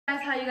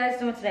How you guys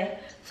doing today?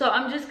 So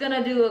I'm just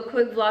gonna do a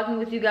quick vlogging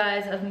with you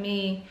guys of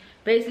me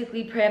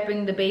basically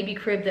prepping the baby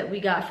crib that we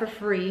got for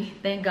free,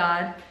 thank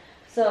God.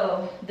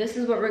 So this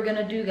is what we're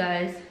gonna do,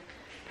 guys.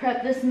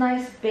 Prep this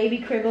nice baby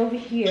crib over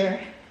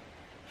here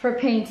for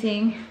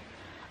painting.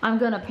 I'm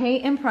gonna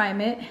paint and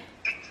prime it.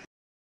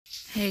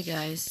 Hey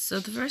guys, so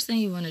the first thing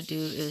you want to do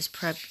is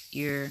prep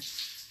your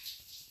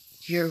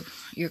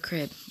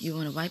crib. You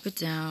want to wipe it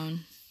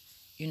down,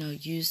 you know,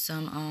 use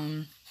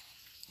some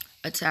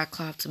a tack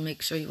cloth to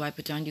make sure you wipe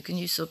it down. You can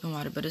use soap and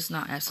water, but it's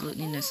not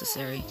absolutely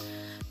necessary.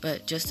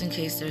 But just in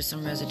case there's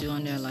some residue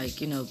on there,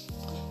 like, you know,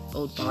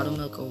 old bottle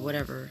milk or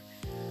whatever,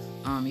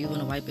 you want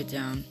to wipe it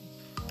down.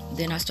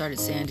 Then I started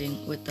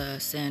sanding with the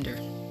sander.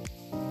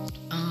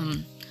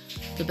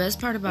 The best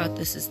part about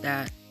this is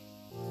that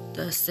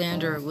the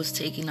sander was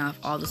taking off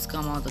all the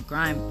scum, all the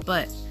grime,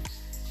 but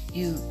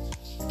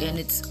and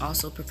it's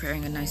also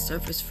preparing a nice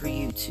surface for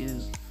you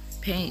to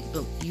paint,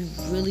 but you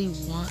really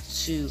want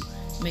to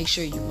make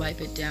sure you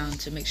wipe it down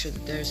to make sure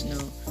that there's no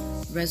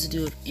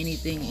residue of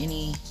anything,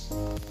 any,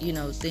 you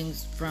know,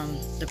 things from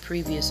the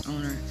previous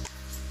owner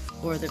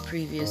or the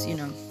previous, you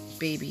know,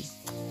 baby.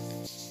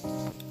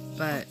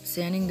 But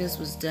sanding this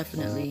was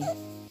definitely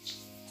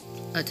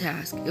a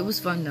task. It was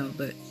fun though,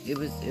 but it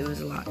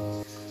was a lot.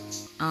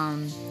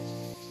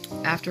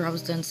 After I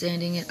was done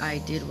sanding it, I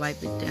did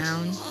wipe it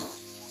down,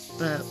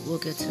 but we'll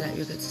get to that.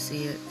 You'll get to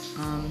see it.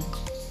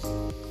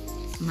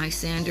 My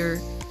sander,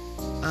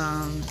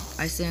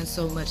 I sand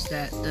so much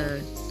that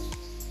the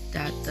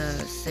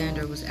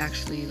sander was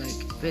actually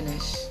like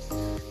finished.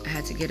 I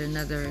had to get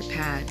another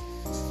pad,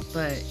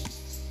 but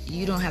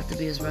you don't have to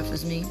be as rough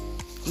as me.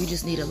 You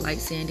just need a light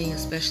sanding,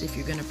 especially if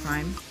you're gonna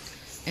prime,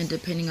 and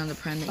depending on the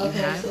prime that you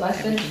have. So I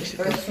finished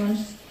the first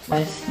one.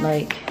 Nice,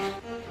 like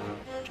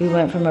we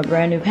went from a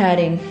brand new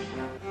padding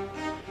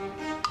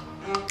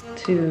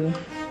to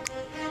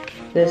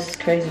this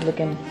crazy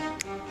looking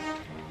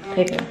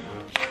paper.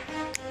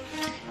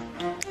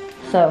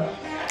 So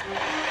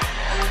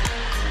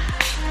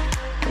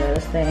yeah,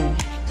 this thing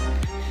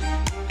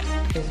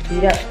is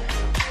beat up,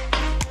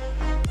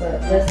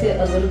 but let's get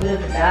a little bit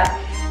of the back.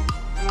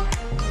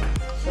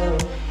 So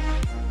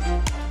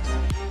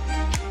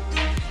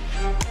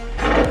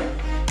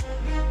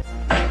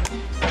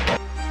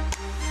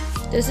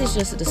this is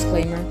just a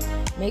disclaimer.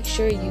 Make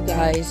sure you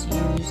guys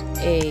use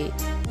a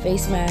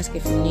face mask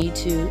if you need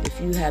to,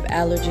 if you have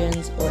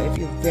allergens or if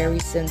you're very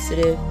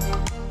sensitive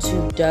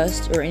to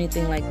dust or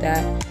anything like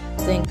that.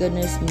 Thank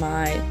goodness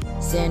my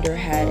sander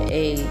had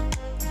a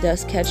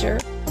dust catcher,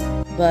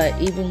 but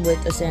even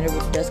with a sander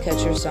with a dust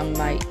catcher, some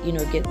might, you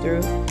know, get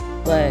through.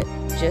 But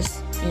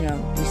just, you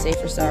know, be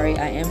safe or sorry.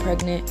 I am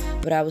pregnant,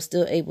 but I was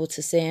still able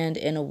to sand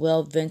in a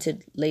well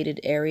ventilated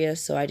area,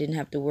 so I didn't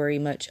have to worry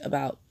much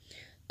about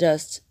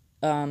dust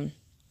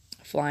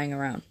flying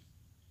around.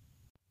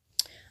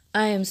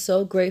 I am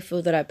so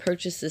grateful that I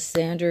purchased this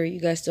sander. You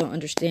guys don't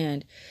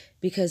understand,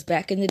 because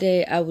back in the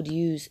day I would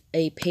use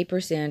a paper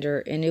sander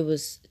and it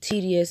was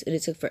tedious and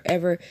it took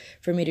forever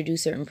for me to do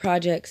certain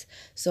projects.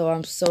 So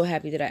I'm so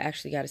happy that I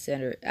actually got a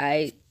sander.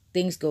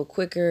 Things go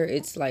quicker.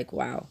 It's like,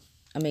 wow,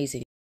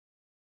 amazing.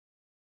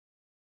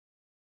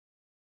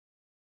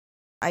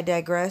 I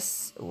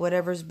digress.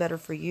 Whatever's better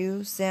for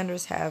you.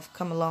 Sanders have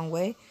come a long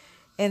way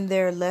and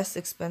they're less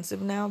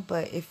expensive now,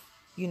 but if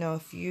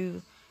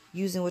you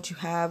using what you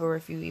have, or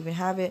if you even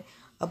have it,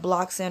 a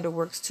block sander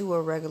works too,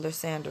 a regular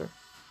sander.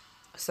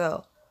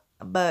 So,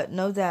 but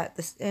know that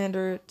the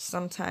sander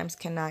sometimes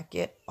cannot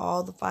get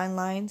all the fine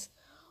lines,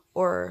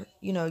 or,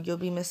 you know, you'll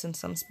be missing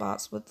some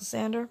spots with the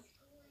sander.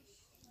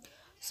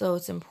 So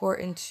it's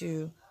important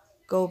to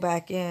go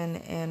back in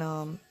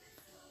and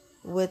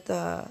with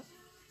a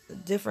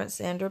different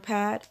sander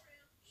pad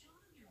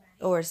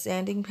or a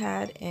sanding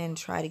pad and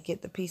try to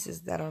get the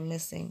pieces that are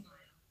missing.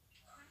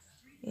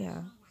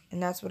 Yeah,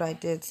 and that's what I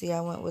did. See, I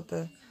went with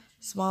the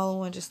smaller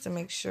one just to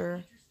make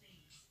sure,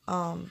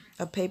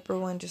 a paper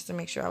one just to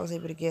make sure I was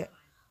able to get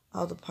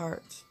all the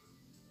parts.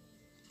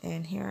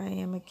 And here I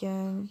am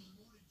again,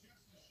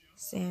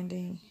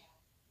 sanding.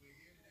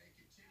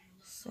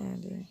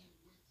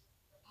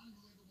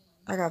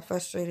 I got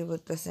frustrated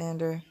with the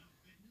sander.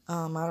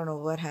 I don't know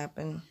what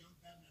happened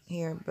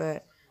here,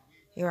 but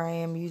here I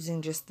am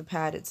using just the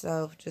pad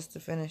itself just to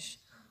finish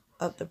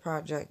up the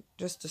project,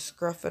 just to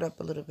scruff it up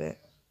a little bit.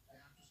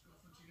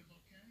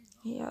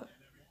 Yep.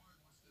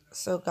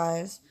 So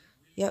guys,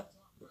 yep,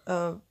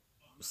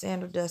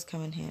 sander does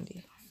come in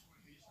handy.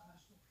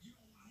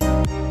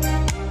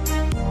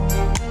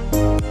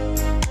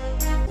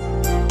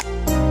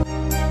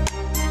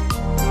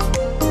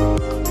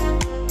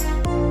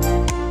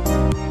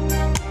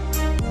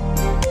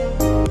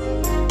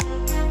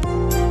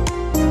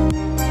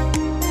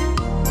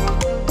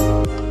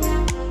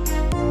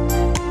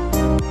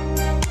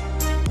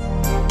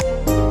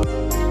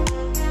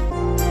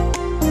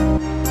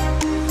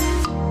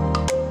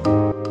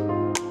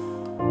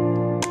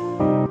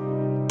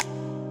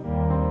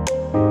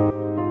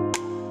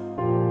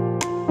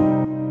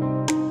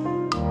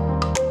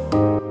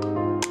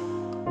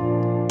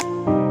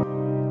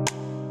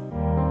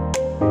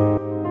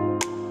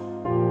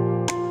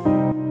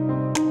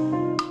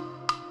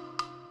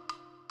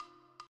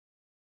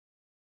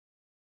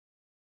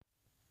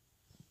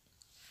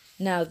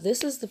 Now,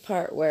 this is the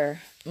part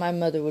where my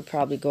mother would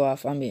probably go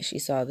off on me if she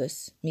saw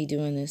me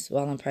doing this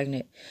while I'm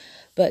pregnant.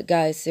 But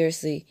guys,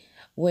 seriously,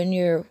 when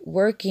you're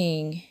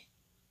working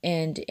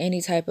in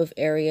any type of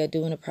area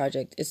doing a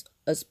project, it's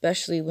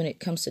especially when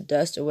it comes to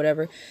dust or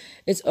whatever,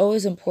 it's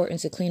always important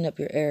to clean up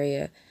your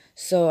area.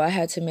 So I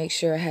had to make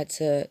sure I had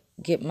to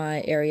get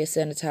my area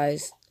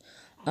sanitized.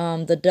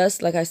 The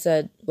dust, like I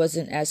said,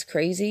 wasn't as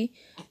crazy,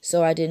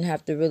 so I didn't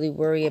have to really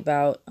worry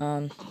about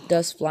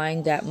dust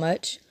flying that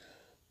much.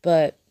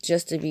 But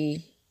just to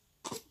be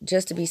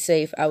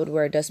safe, I would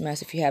wear a dust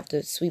mask if you have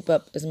to sweep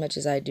up as much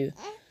as I do.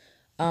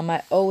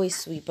 I always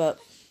sweep up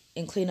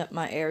and clean up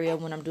my area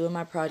when I'm doing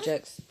my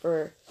projects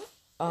for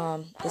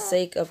the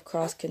sake of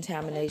cross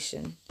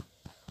contamination.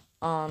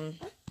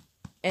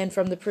 And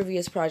from the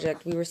previous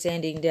project, we were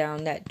sanding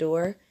down that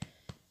door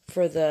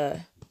for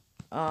the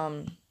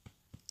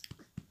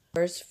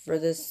for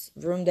this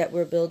room that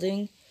we're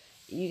building.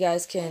 You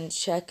guys can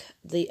check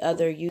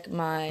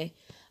my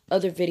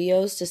other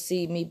videos to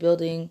see me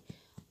building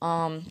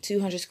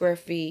 200 square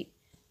feet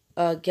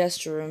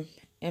guest room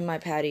in my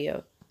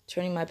patio,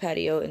 turning my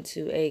patio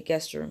into a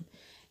guest room.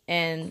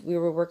 And we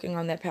were working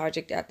on that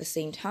project at the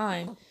same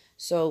time,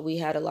 so we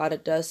had a lot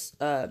of dust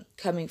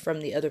coming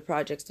from the other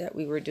projects that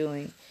we were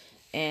doing,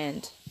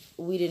 and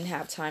we didn't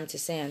have time to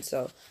sand,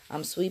 so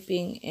I'm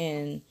sweeping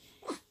and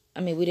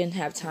we didn't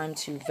have time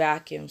to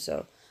vacuum,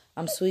 so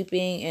I'm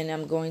sweeping and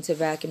I'm going to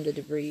vacuum the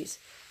debris.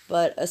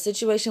 But a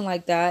situation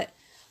like that,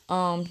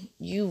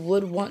 you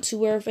would want to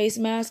wear a face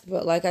mask,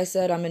 but like I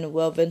said, I'm in a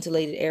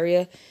well-ventilated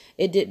area.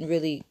 It didn't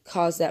really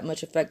cause that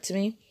much effect to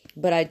me,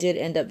 but I did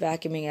end up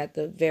vacuuming at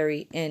the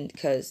very end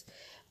because,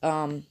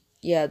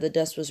 yeah, the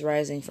dust was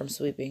rising from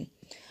sweeping.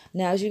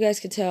 Now, as you guys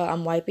can tell,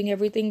 I'm wiping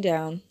everything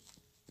down.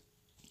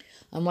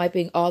 I'm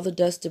wiping all the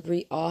dust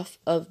debris off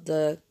of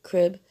the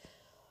crib.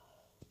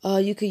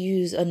 You could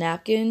use a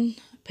napkin,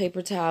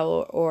 paper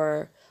towel,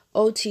 or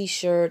old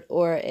t-shirt,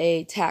 or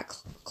a tack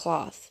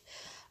cloth.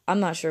 I'm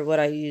not sure what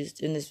I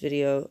used in this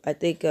video. I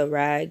think a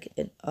rag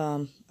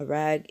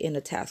and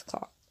a task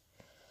cloth.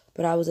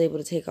 But I was able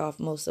to take off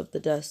most of the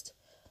dust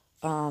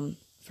from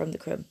the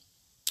crib.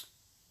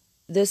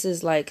 This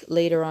is like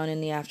later on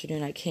in the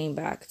afternoon I came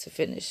back to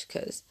finish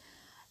because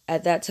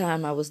at that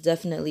time I was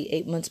definitely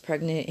 8 months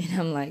pregnant, and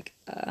I'm like,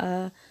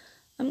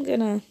 I'm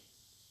gonna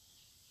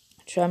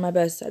try my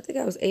best. I think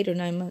I was 8 or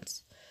 9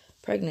 months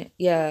pregnant.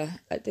 Yeah,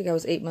 I think I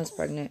was 8 months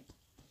pregnant.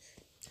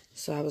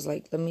 So I was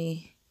like, let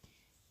me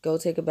go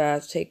take a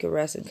bath, take a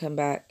rest, and come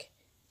back.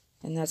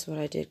 And that's what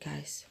I did,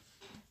 guys.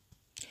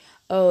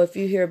 Oh, if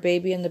you hear a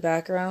baby in the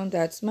background,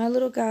 that's my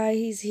little guy.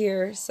 He's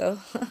here. So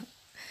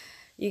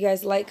you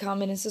guys like,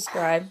 comment, and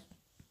subscribe.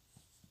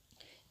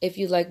 If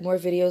you like more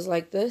videos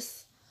like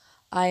this,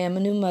 I am a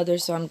new mother,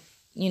 so I'm,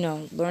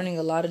 learning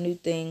a lot of new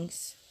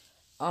things.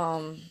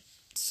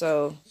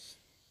 So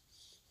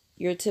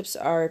your tips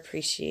are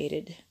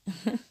appreciated.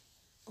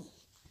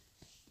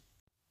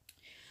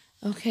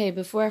 Okay,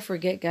 before I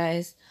forget,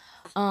 guys,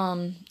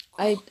 I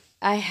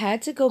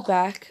had to go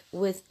back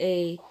with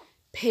a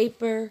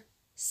paper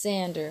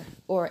sander,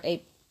 or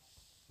a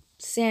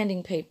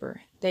sanding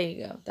paper. There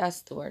you go.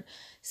 That's the word.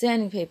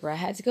 Sanding paper. I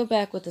had to go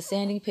back with the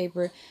sanding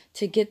paper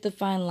to get the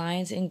fine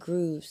lines and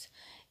grooves.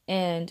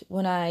 And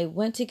when I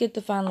went to get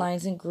the fine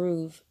lines and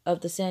groove of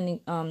the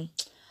sanding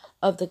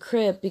of the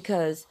crib,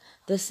 because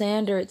the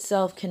sander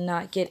itself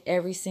cannot get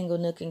every single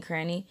nook and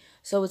cranny,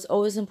 so it's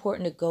always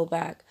important to go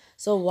back.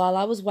 So while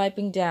I was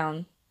wiping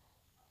down,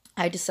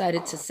 I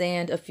decided to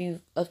sand a few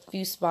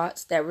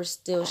spots that were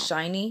still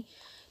shiny,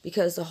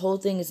 because the whole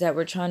thing is that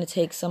we're trying to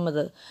take some of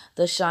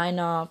the shine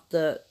off,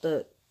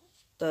 the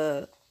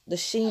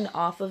sheen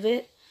off of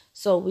it,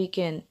 so we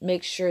can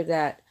make sure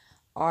that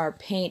our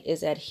paint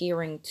is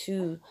adhering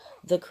to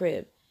the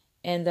crib.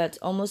 And that's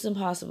almost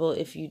impossible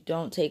if you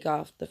don't take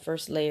off the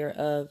first layer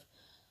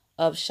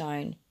of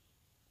shine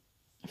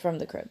from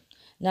the crib.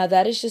 Now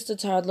that is just a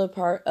toddler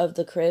part of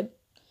the crib.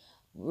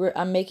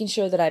 I'm making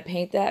sure that I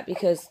paint that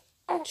because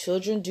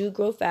children do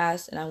grow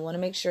fast, and I want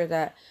to make sure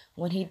that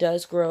when he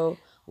does grow,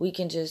 we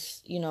can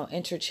just,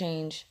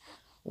 interchange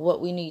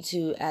what we need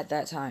to at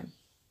that time.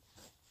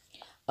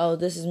 Oh,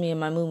 this is me in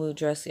my moo-moo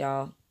dress,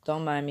 y'all.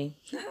 Don't mind me.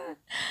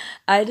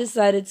 I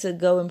decided to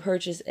go and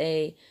purchase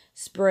a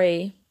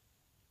paint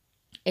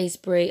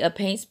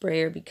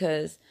sprayer,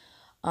 because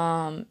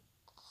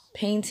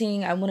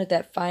painting, I wanted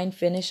that fine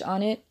finish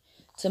on it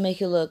to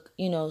make it look,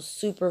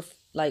 super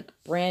like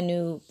brand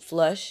new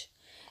flush.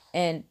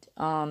 And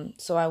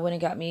so I went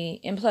and got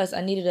me, and plus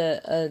I needed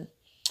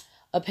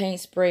a paint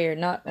sprayer,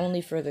 not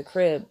only for the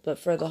crib, but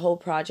for the whole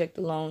project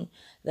alone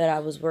that I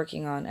was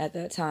working on at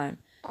that time.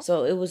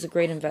 So it was a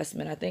great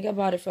investment. I think I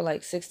bought it for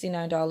like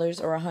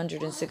 $69 or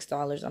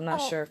 $106. I'm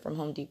not sure, from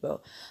Home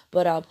Depot.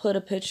 But I'll put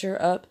a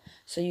picture up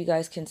so you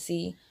guys can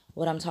see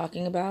what I'm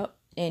talking about,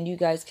 and you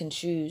guys can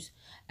choose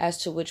as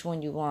to which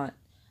one you want.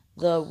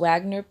 The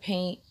Wagner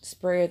paint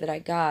sprayer that I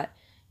got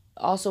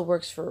also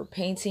works for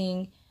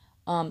painting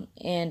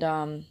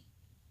and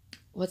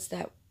what's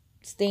that?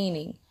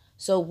 Staining.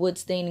 So wood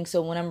staining.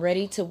 So when I'm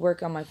ready to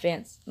work on my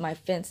fence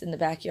in the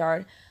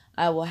backyard,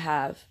 I will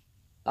have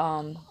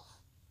the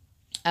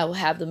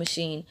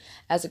machine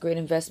as a great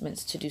investment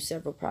to do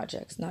several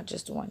projects, not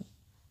just one.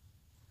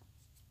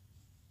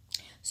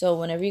 So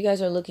whenever you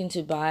guys are looking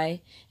to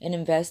buy and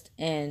invest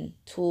in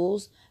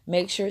tools,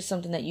 make sure it's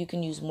something that you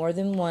can use more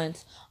than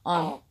once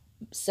on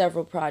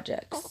several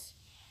projects.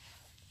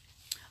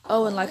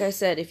 Oh, and like I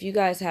said, if you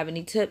guys have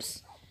any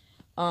tips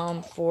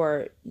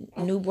for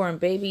newborn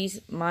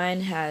babies,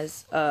 mine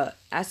has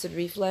acid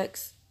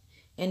reflux,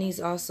 and he's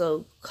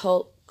also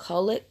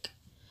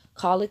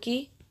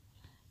colicky.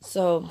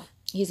 So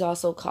he's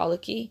also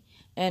colicky,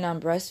 and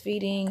I'm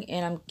breastfeeding,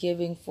 and I'm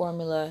giving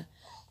formula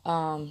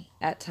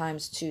at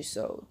times too.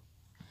 So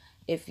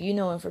if you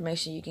know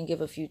information, you can give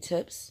a few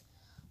tips.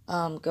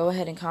 Go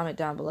ahead and comment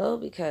down below,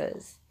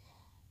 because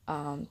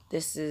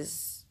this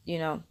is,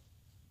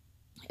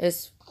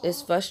 it's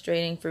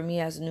frustrating for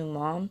me as a new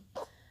mom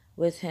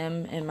with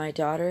him and my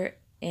daughter,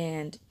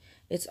 and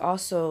it's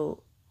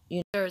also,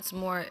 it's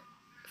more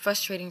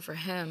frustrating for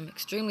him,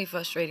 extremely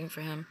frustrating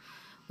for him,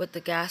 with the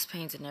gas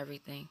pains and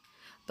everything.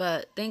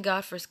 But thank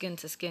God for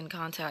skin-to-skin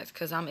contact,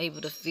 because I'm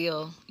able to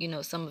feel,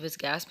 some of his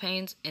gas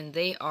pains, and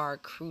they are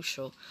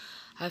crucial.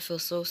 I feel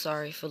so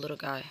sorry for little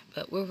guy,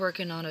 but we're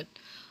working on a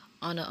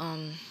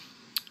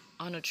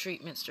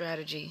treatment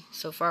strategy.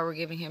 So far, we're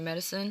giving him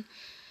medicine,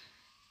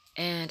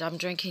 and I'm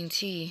drinking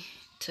tea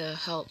to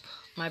help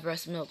my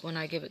breast milk when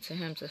I give it to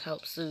him to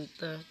help soothe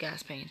the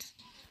gas pains.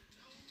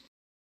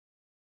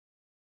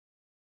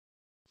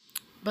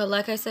 But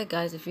like I said,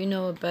 guys, if you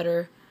know a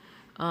better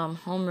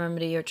home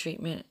remedy or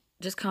treatment,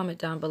 just comment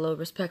down below.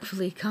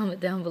 Respectfully,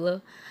 comment down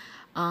below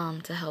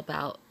to help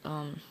out.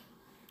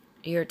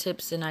 Your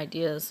tips and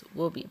ideas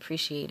will be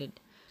appreciated,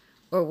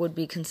 or would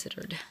be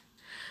considered.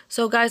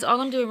 So guys, all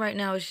I'm doing right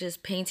now is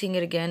just painting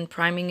it again,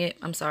 priming it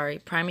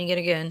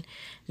again,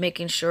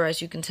 making sure,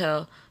 as you can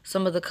tell,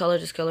 some of the color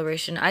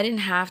discoloration. I didn't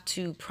have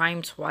to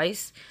prime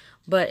twice,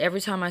 but every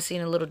time I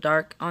seen a little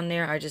dark on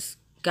there, I just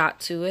got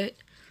to it.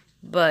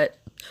 But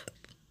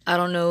I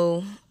don't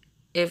know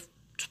if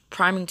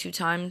priming 2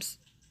 times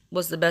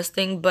was the best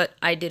thing, but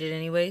I did it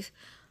anyways.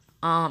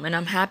 And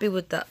I'm happy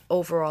with the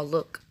overall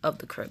look of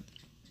the crib.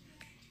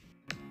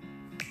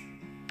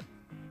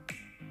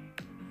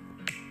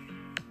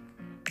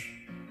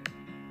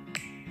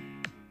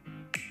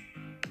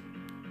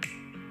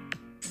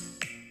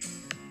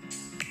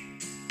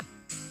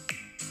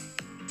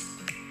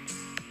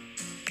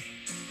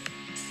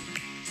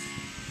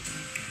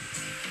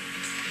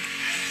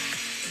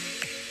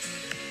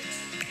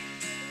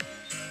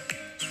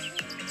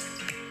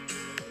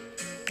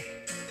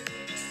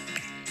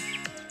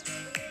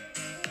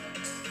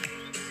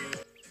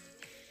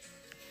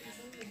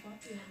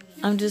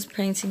 I'm just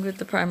painting with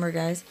the primer,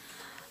 guys.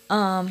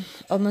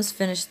 Almost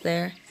finished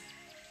there.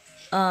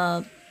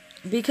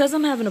 Because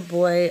I'm having a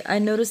boy, I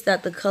noticed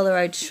that the color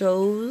I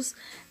chose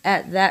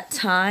at that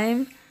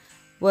time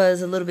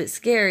was a little bit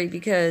scary,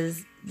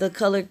 because the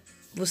color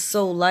was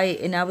so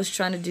light, and I was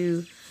trying to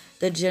do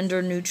the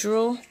gender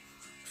neutral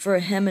for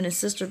him and his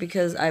sister,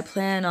 because I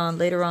plan on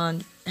later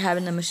on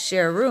having them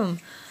share a room.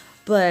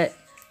 But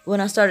when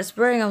I started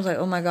spraying, I was like,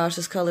 oh my gosh,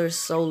 this color is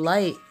so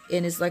light,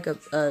 and it's like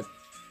a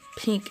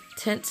pink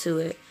tint to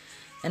it.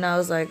 And I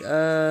was like,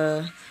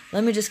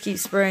 let me just keep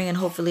spraying and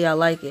hopefully I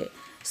like it.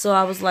 So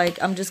I was like,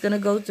 I'm just gonna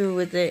go through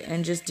with it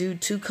and just do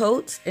 2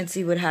 coats and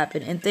see what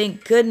happened. And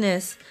thank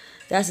goodness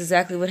that's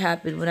exactly what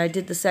happened. When I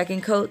did the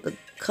second coat, the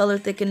color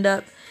thickened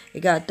up, it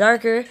got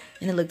darker,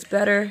 and it looked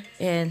better,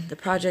 and the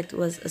project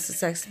was a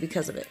success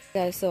because of it.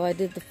 Guys, so I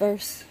did the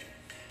first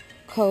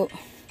coat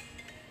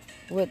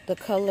with the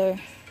color.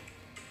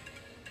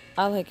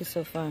 I like it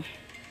so far.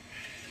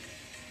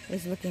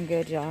 It's looking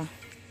good, y'all.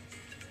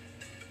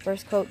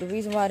 First coat, the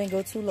reason why I didn't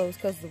go too low is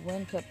because the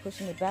wind kept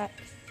pushing it back.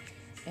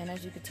 And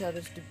as you can tell,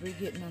 there's debris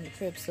getting on the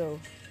crib, so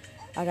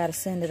I gotta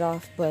sand it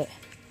off. But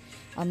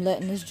I'm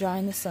letting this dry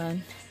in the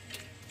sun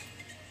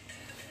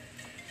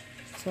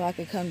so I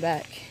can come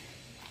back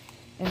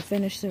and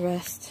finish the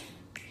rest.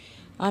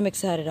 I'm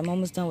excited. I'm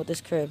almost done with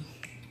this crib.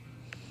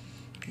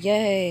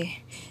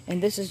 Yay!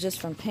 And this is just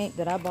from paint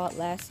that I bought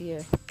last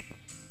year.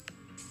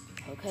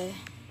 Okay?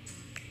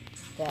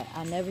 That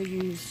I never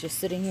used, just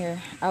sitting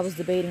here. I was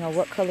debating on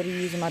what color to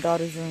use in my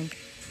daughter's room,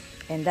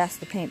 and that's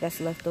the paint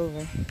that's left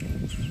over.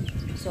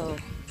 So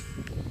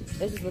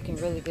this is looking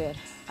really good.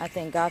 I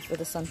thank God for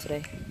the sun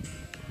today.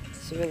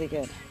 It's really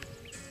good.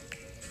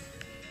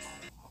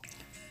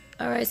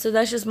 Alright, so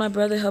that's just my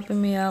brother helping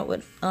me out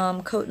with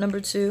coat number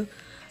 2.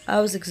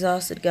 I was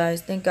exhausted,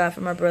 guys. Thank God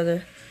for my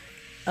brother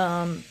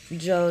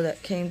Joe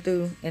that came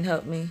through and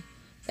helped me.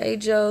 Hey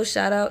Joe,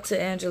 shout out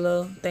to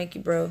Angelo. Thank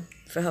you, bro,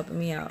 for helping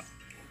me out.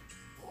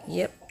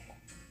 Yep.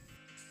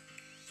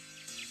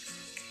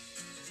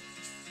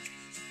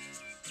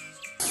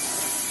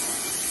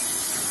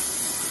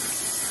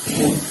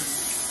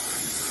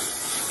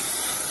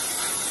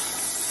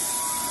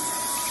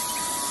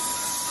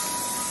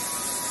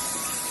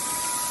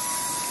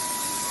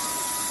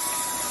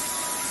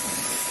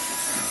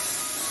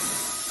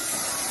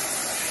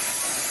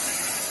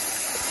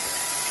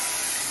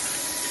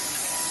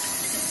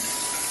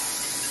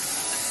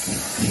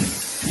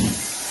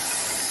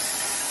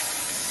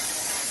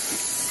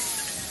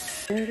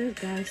 There it is,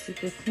 guys.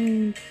 Super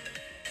clean,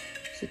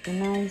 super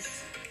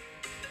nice.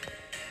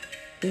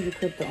 Baby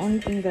crib. The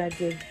only thing that I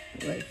did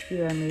right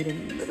here, I made a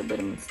little bit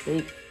of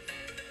mistake.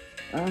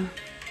 I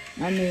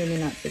may or may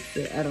not fix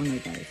it. I don't know,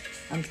 guys.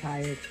 I'm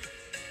tired.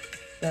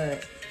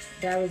 But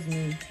that was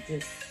me.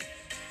 Just,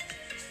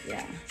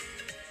 yeah.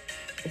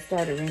 It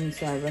started raining,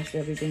 so I rushed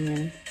everything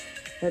in.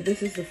 But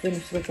this is the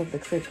finished look of the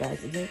crib,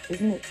 guys.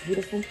 Isn't it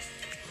beautiful?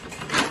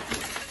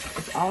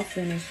 It's all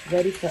finished,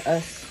 ready for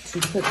us to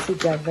put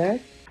together.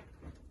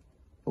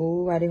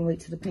 Oh, I didn't wait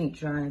till the paint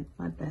dried.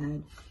 My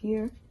bad.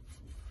 Here.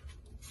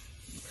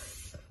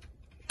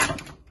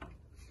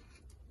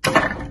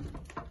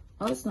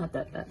 Oh, it's not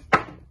that bad.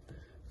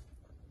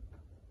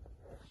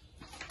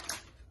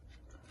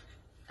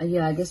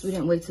 Yeah, I guess we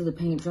didn't wait till the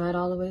paint dried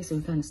all the way, so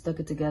we kind of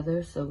stuck it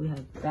together. So we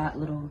have that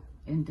little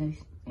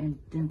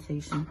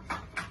indentation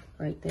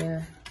right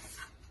there.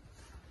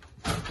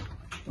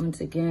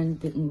 Once again,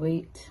 didn't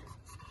wait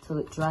till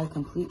it dried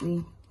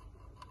completely,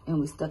 and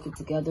we stuck it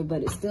together,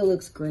 but it still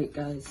looks great,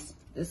 guys.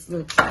 It's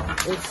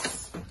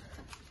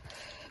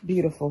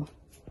beautiful.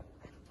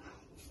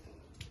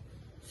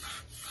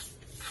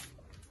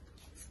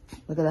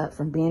 Look at that,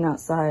 from being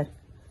outside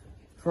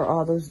for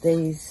all those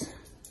days.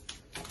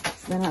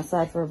 It's been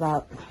outside for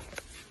about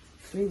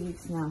 3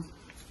 weeks now.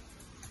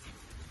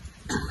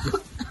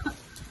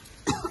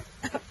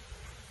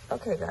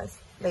 Okay, guys,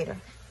 later.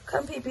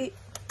 Come, Pee-Pee.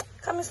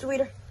 Come, Mr.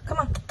 Weeder. Come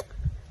on.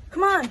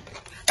 Come on.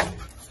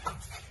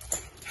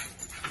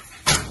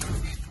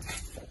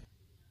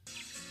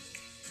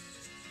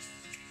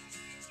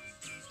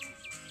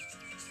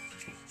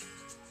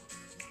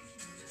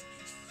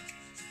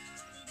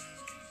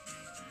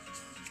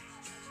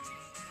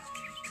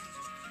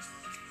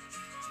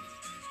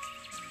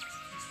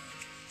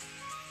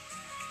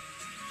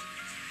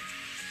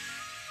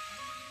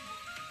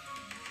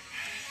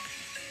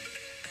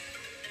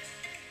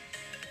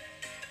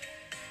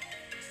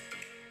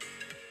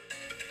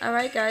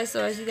 Alright guys,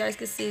 so as you guys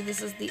can see,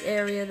 this is the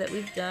area that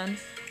we've done.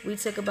 We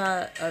took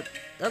about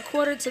a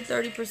quarter to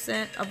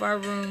 30% of our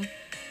room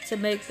to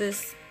make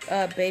this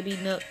baby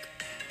nook.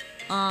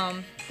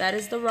 That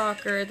is the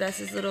rocker. That's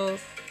his little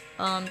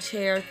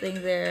chair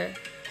thing there.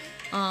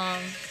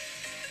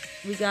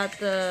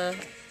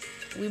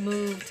 We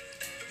moved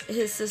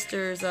his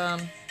sister's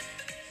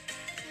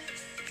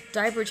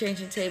diaper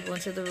changing table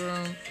into the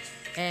room,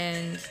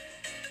 and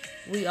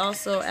we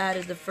also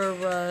added the fur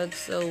rug,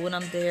 so when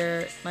I'm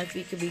there, my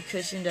feet can be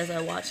cushioned as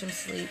I watch him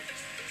sleep.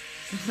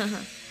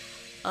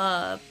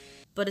 But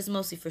it's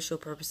mostly for show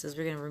purposes.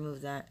 We're gonna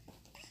remove that.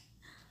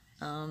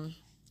 And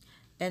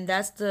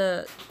that's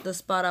the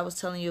spot I was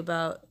telling you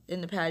about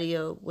in the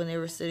patio when they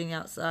were sitting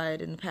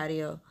outside in the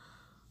patio,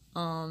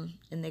 and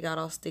they got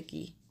all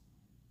sticky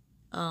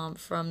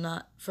from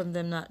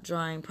them not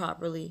drying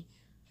properly.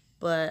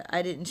 But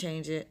I didn't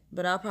change it.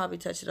 But I'll probably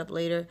touch it up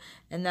later.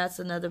 And that's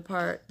another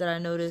part that I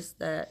noticed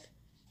that,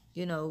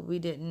 you know, we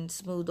didn't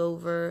smooth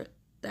over.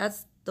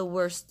 That's the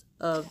worst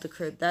of the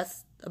crib.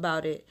 That's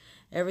about it.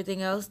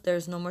 Everything else,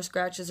 there's no more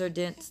scratches or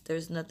dents.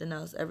 There's nothing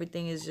else.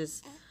 Everything is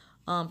just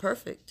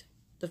perfect.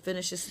 The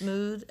finish is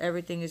smooth.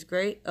 Everything is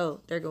great.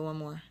 Oh, there go one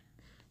more.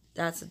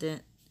 That's a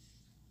dent.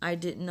 I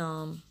didn't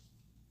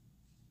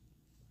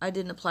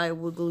apply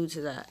wood glue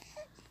to that.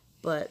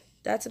 But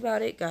that's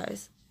about it,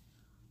 guys.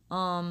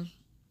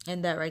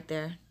 And that right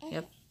there.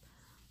 Yep.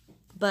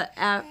 But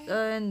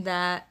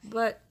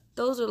but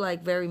those are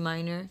like very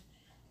minor,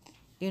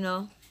 you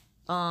know.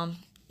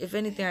 If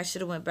anything, I should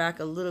have went back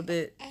a little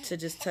bit to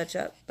just touch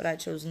up, but I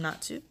chose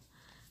not to,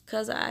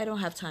 cause I don't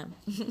have time.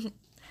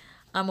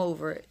 I'm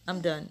over it.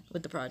 I'm done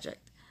with the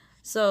project.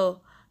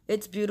 So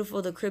it's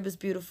beautiful. The crib is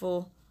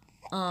beautiful.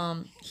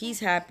 He's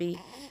happy.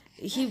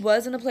 He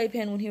was in a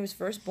playpen when he was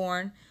first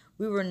born.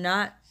 We were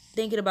not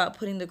thinking about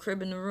putting the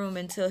crib in the room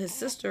until his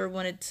sister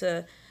wanted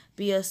to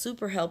be a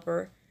super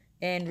helper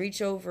and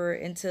reach over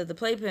into the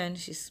playpen.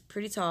 She's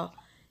pretty tall,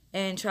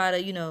 and try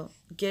to, you know,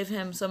 give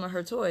him some of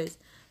her toys.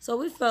 So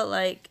we felt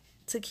like,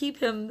 to keep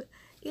him,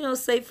 you know,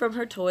 safe from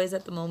her toys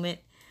at the moment,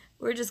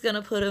 we're just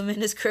gonna put him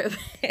in his crib.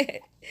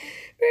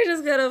 We're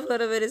just gonna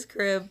put him in his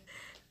crib,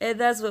 and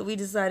that's what we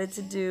decided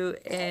to do.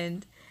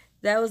 And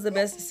that was the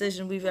best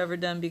decision we've ever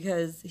done,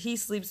 because he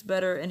sleeps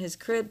better in his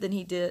crib than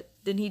he did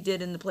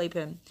in the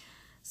playpen.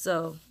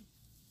 So,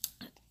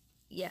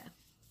 yeah.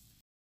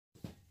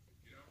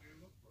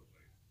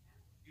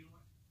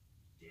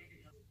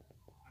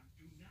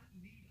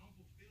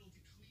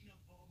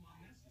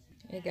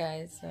 Hey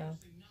guys, so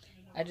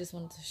I just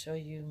wanted to show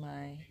you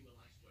my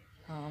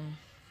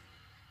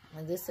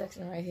this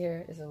section right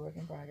here is a work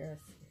in progress.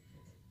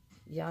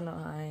 Y'all know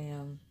how I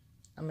am.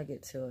 I'm gonna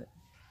get to it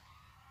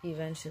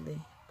eventually,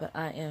 but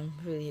I am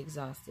really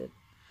exhausted.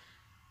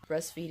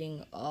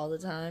 Breastfeeding all the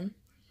time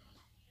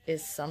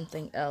is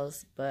something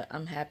else, but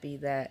I'm happy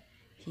that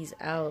he's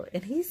out,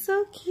 and he's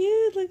so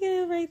cute. Look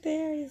at him right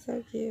there. He's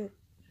so cute.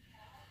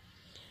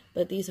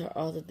 But these are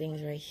all the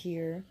things right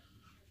here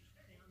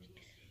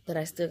that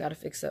I still got to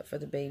fix up for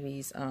the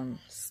baby's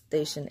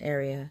station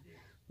area,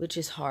 which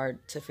is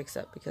hard to fix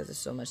up because there's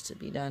so much to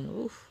be done.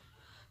 Oof.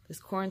 This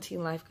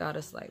quarantine life got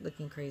us like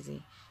looking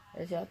crazy.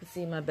 As y'all can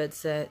see, my bed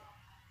set,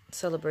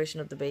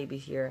 celebration of the baby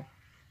here.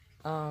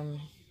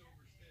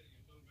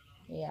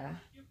 Yeah.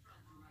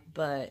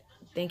 But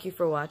thank you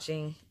for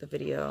watching the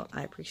video.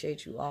 I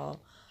appreciate you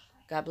all.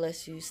 God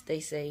bless you.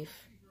 Stay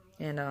safe.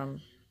 And I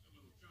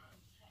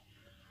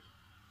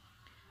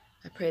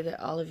pray that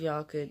all of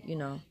y'all could,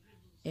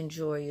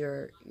 enjoy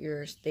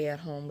your stay at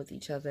home with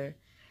each other.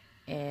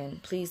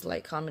 And please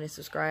like, comment, and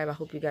subscribe. I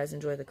hope you guys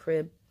enjoy the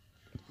crib.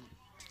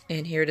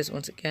 And here it is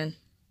once again.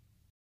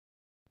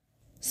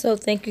 So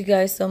thank you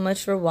guys so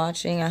much for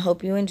watching. I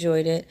hope you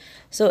enjoyed it.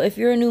 So if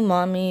you're a new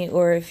mommy,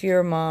 or if you're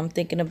a mom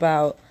thinking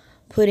about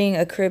putting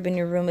a crib in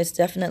your room, it's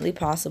definitely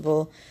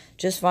possible.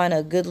 Just find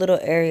a good little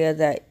area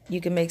that you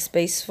can make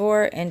space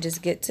for and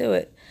just get to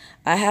it.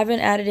 I haven't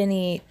added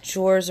any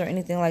drawers or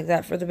anything like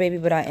that for the baby,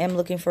 but I am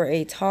looking for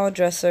a tall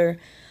dresser.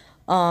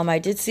 I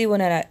did see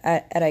one at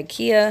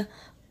IKEA,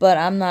 but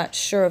I'm not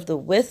sure of the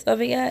width of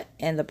it yet,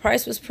 and the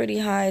price was pretty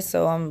high,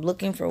 so I'm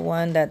looking for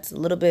one that's a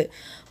little bit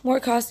more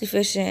cost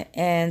efficient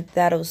and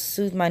that'll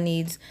soothe my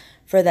needs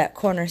for that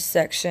corner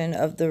section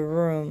of the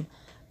room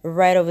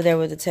right over there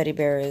where the teddy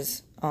bear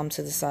is,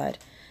 to the side.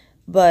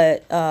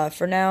 But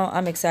for now,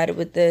 I'm excited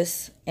with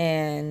this,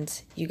 and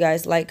you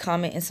guys like,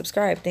 comment, and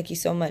subscribe. Thank you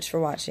so much for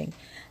watching.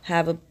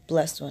 Have a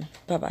blessed one.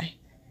 Bye-bye.